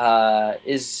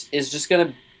is just going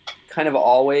to kind of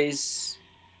always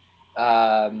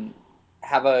um,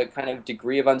 have a kind of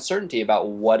degree of uncertainty about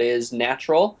what is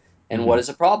natural and what Mhm. is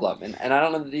a problem. And I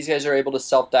don't know that these guys are able to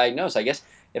self-diagnose. I guess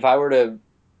if I were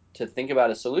to think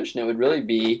about a solution, it would really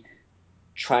be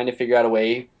trying to figure out a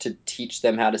way to teach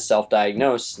them how to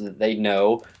self-diagnose so that they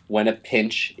know when a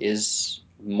pinch is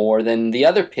more than the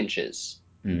other pinches.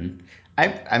 Mm.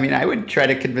 I mean, I would try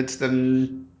to convince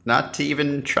them not to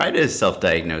even try to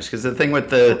self-diagnose because the thing with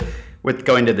the with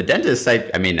going to the dentist,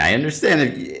 I mean, I understand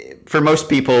it. For most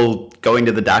people, going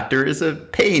to the doctor is a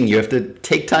pain. You have to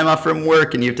take time off from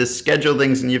work and you have to schedule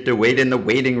things and you have to wait in the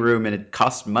waiting room and it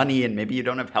costs money and maybe you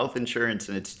don't have health insurance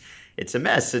and it's a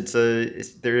mess.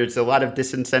 There's a lot of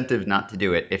disincentive not to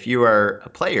do it. If you are a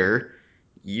player,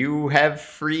 you have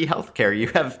free healthcare. You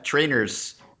have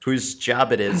trainers whose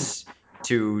job it is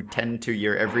to tend to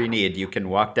your every need. You can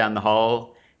walk down the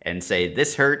hall and say,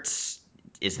 "This hurts.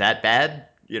 Is that bad?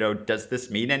 Does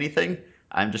this mean anything?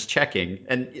 I'm just checking."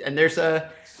 And there's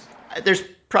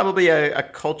probably a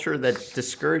culture that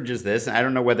discourages this. And I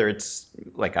don't know whether it's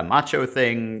like a macho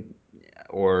thing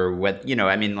or what.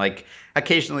 I mean, like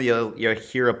occasionally you'll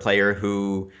hear a player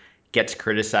who gets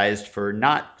criticized for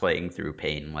not playing through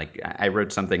pain. Like I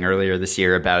wrote something earlier this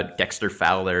year about Dexter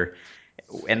Fowler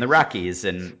and the Rockies,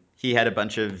 and he had a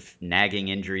bunch of nagging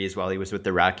injuries while he was with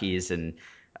the Rockies. And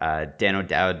Dan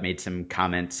O'Dowd made some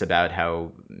comments about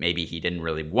how maybe he didn't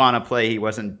really want to play. He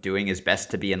wasn't doing his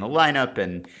best to be in the lineup,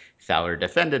 and Fowler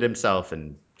defended himself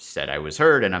and said, "I was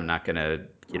hurt, and I'm not going to,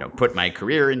 put my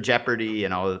career in jeopardy,"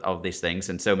 and all these things.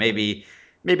 And so maybe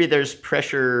there's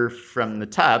pressure from the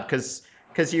top because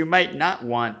you might not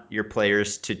want your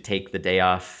players to take the day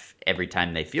off every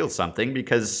time they feel something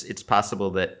because it's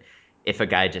possible that if a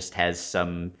guy just has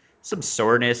some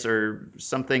soreness or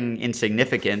something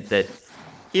insignificant that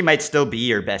he might still be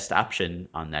your best option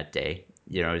on that day.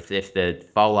 If the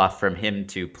fall off from him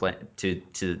to play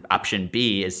to option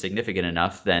B is significant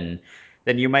enough, then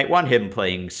you might want him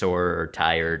playing sore or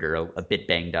tired or a bit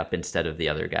banged up instead of the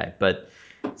other guy. But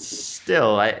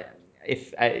still,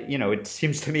 it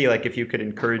seems to me like if you could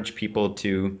encourage people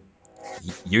to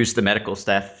use the medical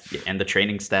staff and the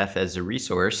training staff as a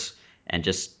resource and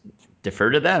just defer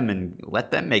to them and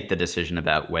let them make the decision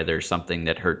about whether something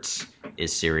that hurts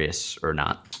is serious or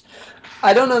not.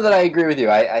 I don't know that I agree with you.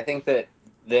 I think that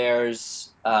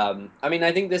I mean,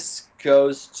 I think this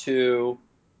goes to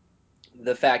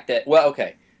the fact that, well,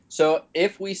 okay, so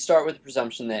if we start with the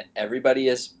presumption that everybody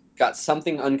has got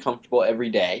something uncomfortable every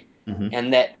day Mm-hmm.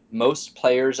 and that most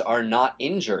players are not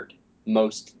injured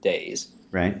most days,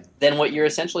 Right. then what you're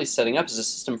essentially setting up is a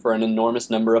system for an enormous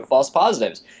number of false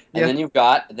positives. And Yeah. then you've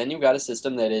got a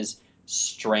system that is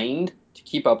strained to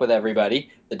keep up with everybody,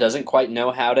 that doesn't quite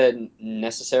know how to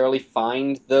necessarily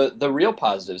find the real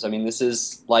positives. I mean, this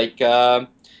is like I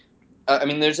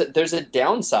mean, there's a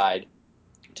downside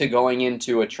to going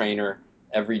into a trainer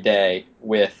every day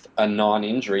with a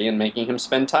non-injury and making him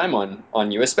spend time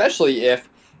on you, especially if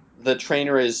the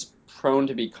trainer is prone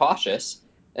to be cautious,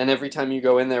 and every time you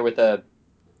go in there with a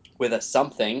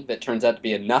something that turns out to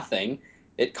be a nothing,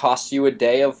 it costs you a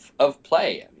day of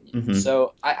play. Mm-hmm.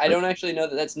 So I don't actually know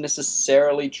that that's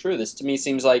necessarily true. This to me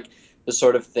seems like the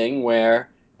sort of thing where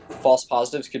false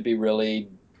positives could be really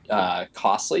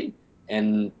costly,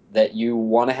 and that you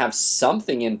want to have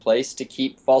something in place to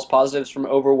keep false positives from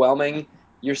overwhelming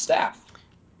your staff.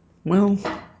 Well,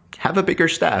 have a bigger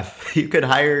staff. You could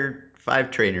hire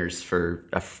 5 trainers for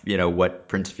what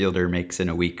Prince Fielder makes in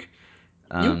a week.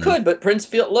 You Um, could, but Prince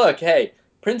Field, look, hey,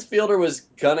 Prince Fielder was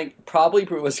gonna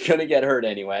get hurt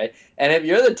anyway. And if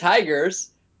you're the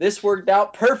Tigers, this worked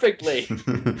out perfectly.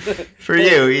 for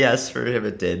you, yes, for him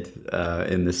it did.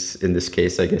 In this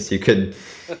case, I guess you could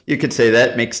say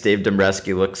that makes Dave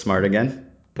Dombrowski look smart again.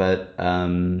 But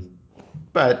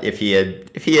if he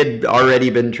had already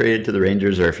been traded to the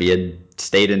Rangers, or if he had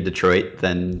stayed in Detroit,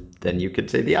 then you could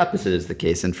say the opposite is the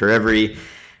case. And for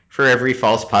every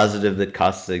false positive that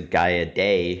costs a guy a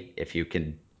day, if you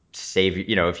can save,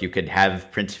 if you could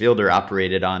have Prince Fielder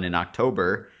operated on in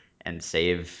October and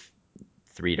save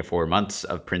 3 to 4 months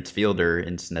of Prince Fielder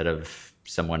instead of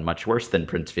someone much worse than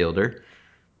Prince Fielder,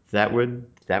 that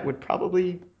would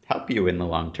probably help you in the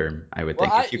long term. I would Well,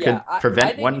 think I if you yeah, could I prevent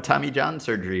think one Tommy John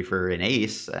surgery for an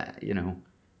ace.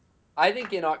 I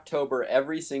think in October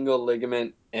every single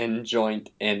ligament and joint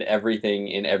and everything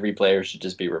in every player should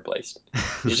just be replaced.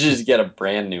 You should just get a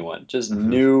brand new one, just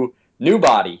new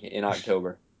body in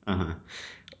October. Uh-huh.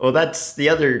 Well, that's the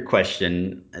other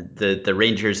question. The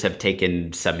Rangers have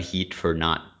taken some heat for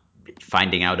not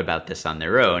finding out about this on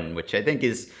their own, which I think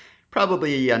is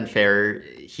probably unfair.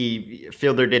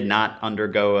 Fielder did not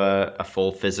undergo a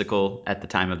full physical at the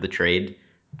time of the trade.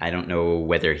 I don't know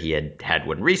whether he had had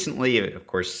one recently. Of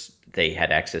course, they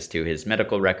had access to his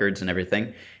medical records and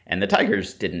everything, and the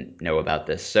Tigers didn't know about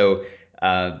this. So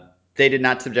they did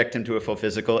not subject him to a full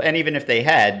physical. And even if they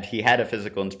had, he had a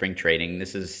physical in spring training.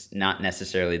 This is not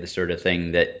necessarily the sort of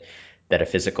thing that a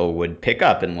physical would pick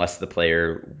up unless the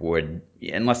player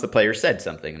said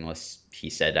something, unless he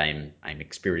said, I'm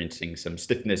experiencing some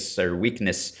stiffness or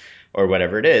weakness or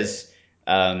whatever it is.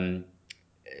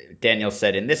 Daniel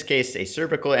said, in this case, a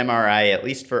cervical MRI, at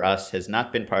least for us, has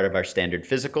not been part of our standard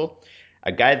physical.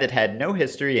 A guy that had no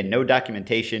history and no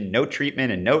documentation, no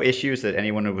treatment, and no issues that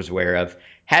anyone was aware of.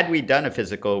 Had we done a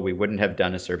physical, we wouldn't have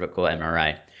done a cervical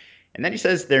MRI. And then he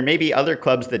says, there may be other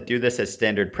clubs that do this as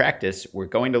standard practice. We're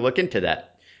going to look into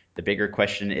that. The bigger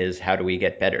question is, how do we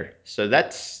get better? So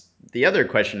that's the other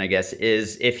question, I guess,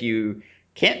 is if you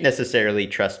can't necessarily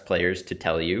trust players to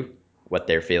tell you what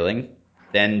they're feeling,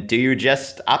 then do you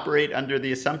just operate under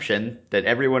the assumption that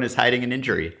everyone is hiding an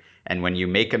injury? And when you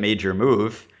make a major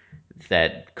move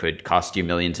that could cost you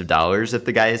millions of dollars if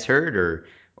the guy is hurt,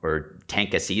 or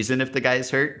tank a season if the guy is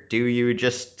hurt, do you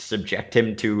just subject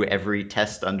him to every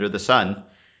test under the sun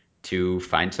to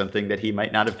find something that he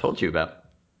might not have told you about?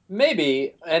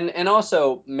 Maybe, and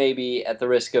also maybe at the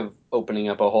risk of opening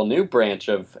up a whole new branch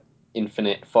of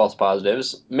infinite false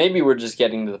positives, maybe we're just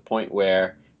getting to the point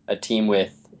where a team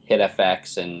with hit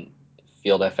FX and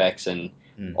field FX and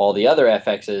Mm, all the other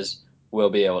FXs will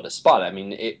be able to spot it. I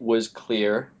mean, it was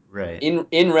clear right.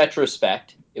 in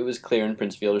retrospect, it was clear in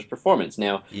Prince Fielder's performance.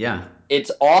 Now, Yeah. it's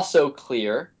also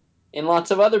clear in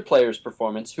lots of other players'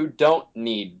 performance who don't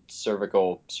need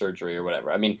cervical surgery or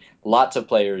whatever. I mean, lots of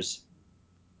players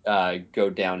go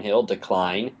downhill,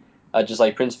 decline, just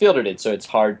like Prince Fielder did. So it's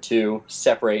hard to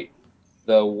separate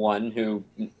the one who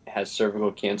has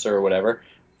cervical cancer or whatever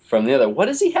from the other. What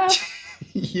does he have?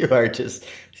 You are just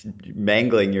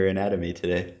mangling your anatomy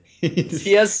today.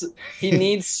 He has he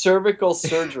needs cervical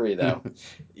surgery though. So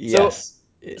Yes.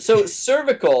 so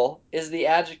cervical is the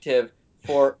adjective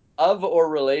for of or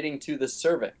relating to the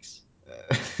cervix.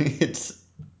 It's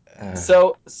uh,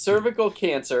 So cervical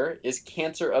cancer is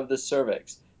cancer of the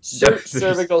cervix. no, there's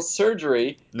Cervical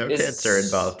surgery no cancer is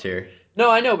involved here.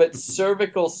 no, I know, but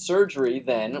cervical surgery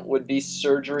then would be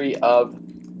surgery of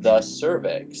the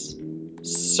cervix.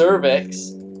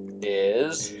 Cervix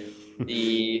is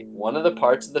the one of the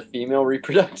parts of the female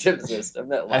reproductive system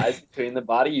that I, lies between the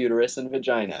body uterus and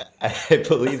vagina. I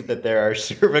believe that there are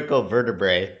cervical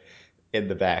vertebrae in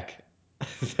the back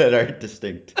that are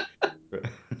distinct.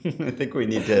 I think we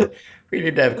need to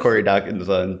have Corey Dawkins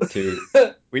on to.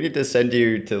 We need to send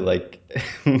you to like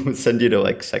send you to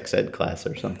like sex ed class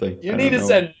or something. You I need don't to know.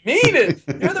 send me to.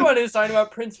 You're the one who's talking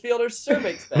about Prince Fielder's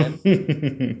cervix,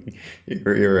 Ben.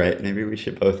 You're right. Maybe we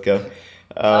should both go.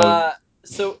 Um, Uh,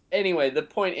 so anyway, the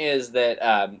point is that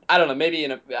I don't know. Maybe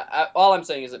all I'm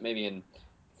saying is that maybe in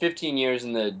 15 years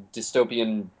in the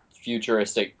dystopian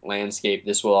futuristic landscape,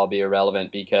 this will all be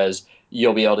irrelevant because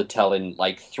you'll be able to tell in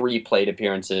like three plate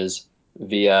appearances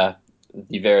via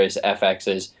the various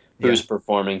FXs yeah. who's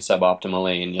performing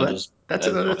suboptimally, and you'll Well, just that's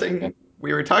another thing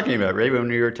we were talking about, right? When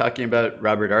we were talking about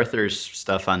Robert Arthur's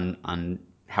stuff on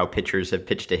how pitchers have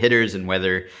pitched to hitters and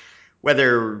whether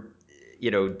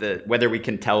the whether we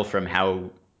can tell from how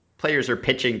players are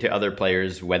pitching to other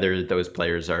players whether those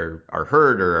players are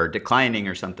hurt or are declining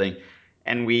or something.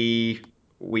 And we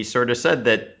sort of said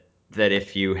that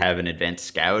if you have an advanced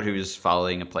scout who's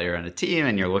following a player on a team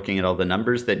and you're looking at all the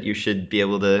numbers, that you should be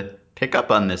able to pick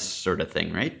up on this sort of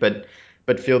thing, right? But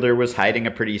Fielder was hiding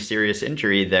a pretty serious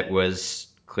injury that was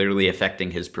clearly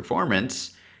affecting his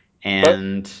performance. But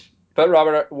And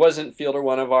Robert wasn't Fielder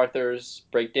one of Arthur's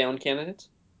breakdown candidates?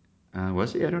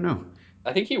 was he? I don't know.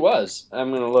 I think he was.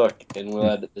 I'm gonna look, and we'll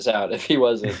edit this out if he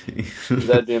wasn't.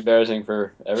 That'd be embarrassing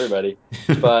for everybody.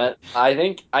 But I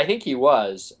think he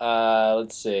was.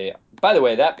 Let's see. By the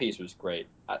way, that piece was great.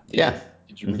 Yeah.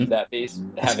 Did you read Hmm. that piece?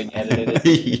 Having edited it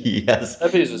this week, Yes.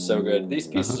 that piece was so good. These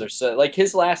Uh-huh. pieces are so like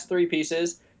his last three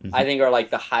pieces. I Hmm. think are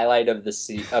like the highlight of the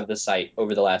site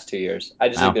over the last 2 years. I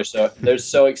just think Wow. they're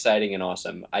so exciting and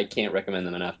awesome. I can't recommend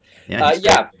them enough. Yeah, he's great.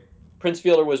 Yeah, Prince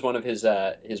Fielder was one of his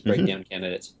Hmm. breakdown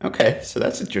candidates. Okay, so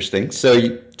that's interesting. So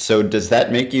does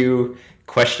that make you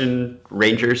question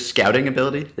Rangers' scouting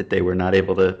ability that they were not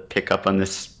able to pick up on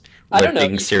this I don't know.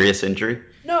 lurking serious injury?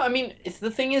 No, I mean, it's the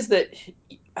thing is that,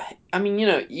 I mean,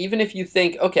 even if you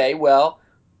think, okay, well,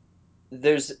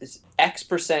 there's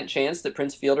X% chance that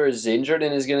Prince Fielder is injured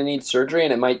and is going to need surgery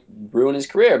and it might ruin his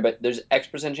career, but there's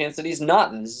X% chance that he's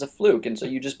not, and this is a fluke, and so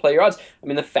you just play your odds. I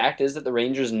mean, the fact is that the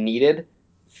Rangers needed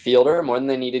Fielder more than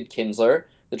they needed Kinsler.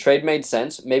 The trade made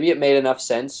sense. Maybe it made enough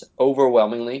sense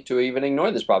overwhelmingly to even ignore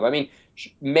this problem. I mean,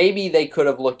 maybe they could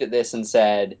have looked at this and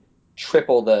said,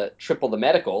 triple the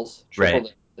medicals, triple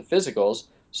Right. the physicals.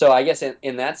 So I guess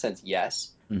in that sense,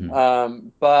 yes. Hmm.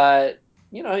 But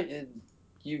you know,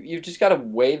 you've just got to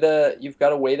weigh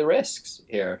the risks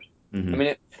here. I Hmm.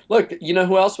 mean, look, you know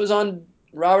who else was on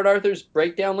Robert Arthur's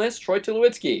breakdown list? Troy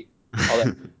Tulowitzki.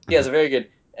 Although he has a very good.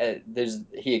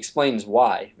 He explains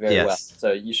why very well. Yes.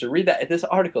 So you should read that. This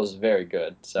article is very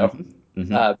good. So, Hmm.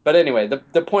 Hmm. but anyway,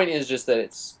 the point is just that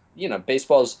it's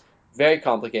baseball's very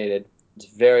complicated. It's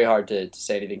very hard to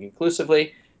say anything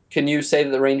conclusively. Can you say that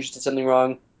the Rangers did something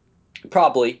wrong?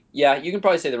 Probably. Yeah, you can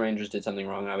probably say the Rangers did something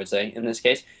wrong, I would say, in this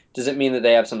case. Does it mean that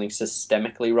they have something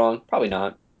systemically wrong? Probably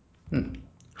not.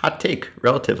 Hot take,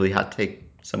 relatively hot take.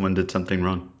 Someone did something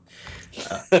wrong.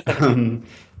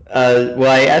 Um, well,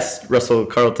 I asked Russell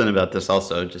Carlton about this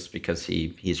also, just because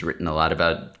he's written a lot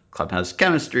about clubhouse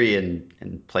chemistry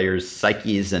and players'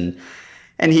 psyches, and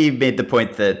he made the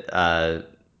point that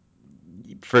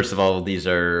first of all, these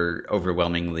are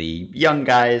overwhelmingly young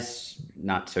guys,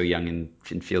 not so young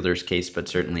in Fielder's case, but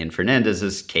certainly in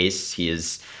Fernandez's case,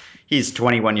 he's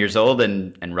 21 years old,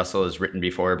 and Russell has written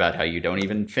before about how you don't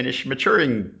even finish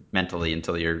maturing mentally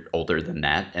until you're older than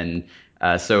that, and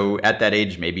so at that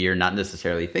age, maybe you're not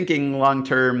necessarily thinking long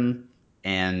term.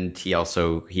 And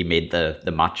he made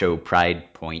the macho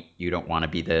pride point. You don't want to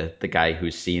be the guy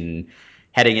who's seen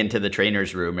heading into the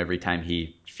trainer's room every time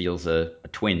he feels a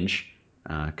twinge,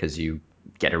 because you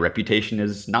get a reputation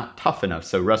as not tough enough.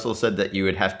 So Russell said that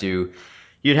you'd have to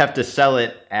sell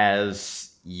it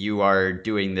as you are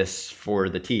doing this for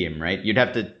the team, right? You'd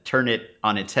have to turn it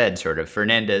on its head, sort of.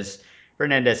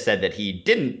 Fernandez said that he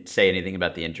didn't say anything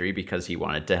about the injury because he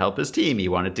wanted to help his team. He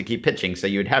wanted to keep pitching. So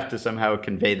you'd have to somehow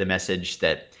convey the message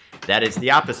that that is the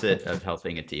opposite of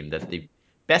helping a team, that the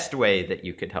best way that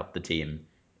you could help the team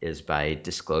is by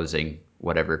disclosing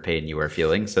whatever pain you are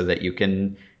feeling so that you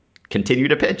can continue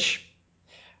to pitch.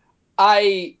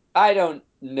 I don't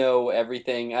know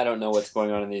everything. I don't know what's going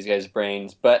on in these guys'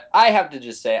 brains, but I have to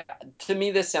just say, to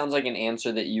me, this sounds like an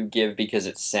answer that you give because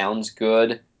it sounds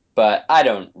good, but I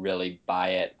don't really buy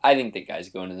it. I think that guys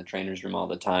go into the trainer's room all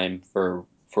the time for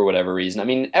whatever reason. I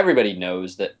mean, everybody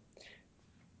knows that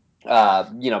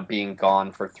being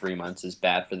gone for 3 months is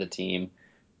bad for the team.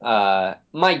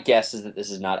 My guess is that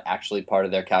this is not actually part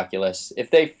of their calculus.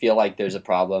 If they feel like there's a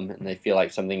problem and they feel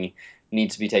like something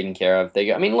needs to be taken care of, they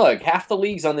go. I mean, look, half the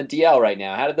league's on the DL right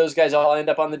now. How did those guys all end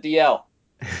up on the DL?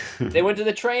 They went to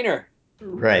the trainer.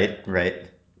 Right, right.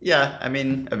 Yeah, I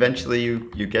mean, eventually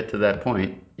you get to that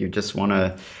point. You just want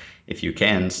to, if you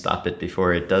can, stop it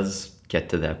before it does get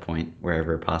to that point,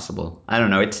 wherever possible. I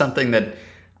don't know. It's something that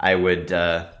I would,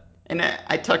 and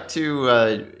I talked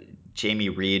to Jamie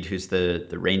Reed, who's the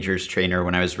Rangers trainer,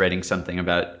 when I was writing something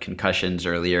about concussions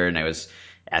earlier, and I was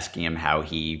asking him how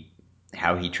he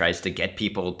tries to get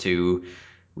people to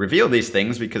reveal these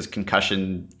things, because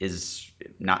concussion is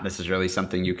not necessarily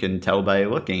something you can tell by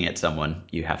looking at someone.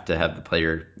 You have to have the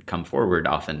player come forward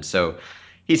often. So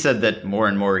he said that more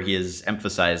and more he has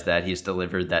emphasized that. He's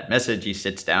delivered that message. He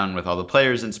sits down with all the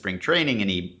players in spring training and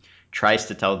he tries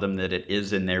to tell them that it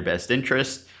is in their best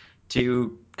interest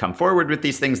to come forward with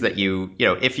these things, that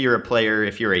if you're a player,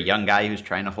 if you're a young guy who's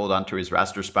trying to hold on to his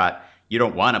roster spot, you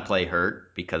don't want to play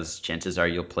hurt, because chances are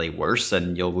you'll play worse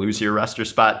and you'll lose your roster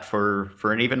spot for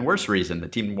an even worse reason. The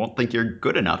team won't think you're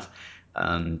good enough.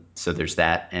 So there's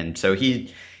that. And so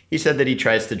he said that he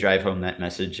tries to drive home that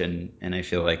message, and I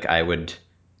feel like I would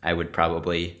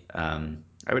probably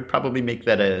make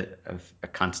that a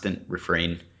constant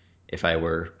refrain if I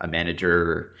were a manager,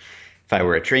 or if I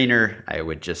were a trainer. I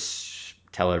would just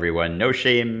tell everyone, no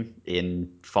shame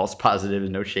in false positives,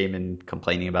 no shame in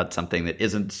complaining about something that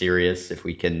isn't serious. If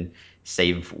we can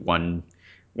save one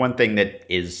thing that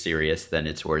is serious, then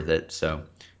it's worth it. So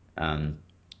um,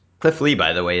 Cliff Lee,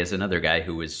 by the way, is another guy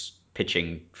who was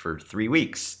pitching for 3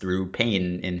 weeks through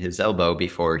pain in his elbow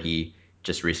before he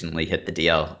just recently hit the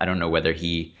DL. I don't know whether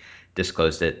he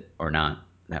disclosed it or not.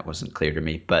 That wasn't clear to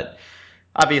me. But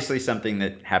obviously, something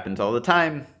that happens all the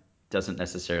time doesn't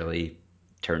necessarily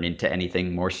turn into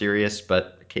anything more serious,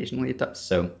 but occasionally it does.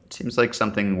 So it seems like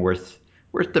something worth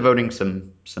devoting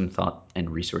some thought and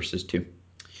resources to.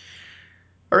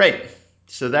 All right,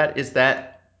 so that is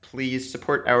that. Please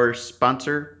support our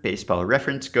sponsor, Baseball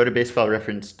Reference. Go to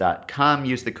baseballreference.com.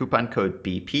 Use the coupon code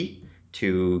BP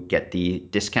to get the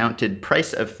discounted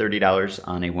price of $30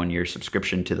 on a 1-year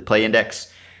subscription to the Play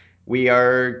Index. We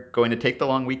are going to take the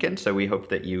long weekend, so we hope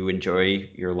that you enjoy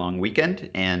your long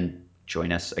weekend and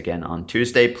join us again on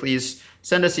Tuesday. Please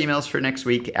send us emails for next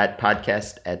week at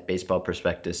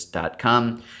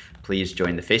podcast@baseballprospectus.com. Please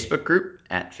join the Facebook group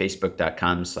at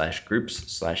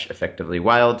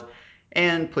facebook.com/groups/effectivelywild.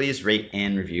 And please rate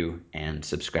and review and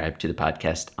subscribe to the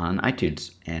podcast on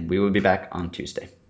iTunes. And we will be back on Tuesday.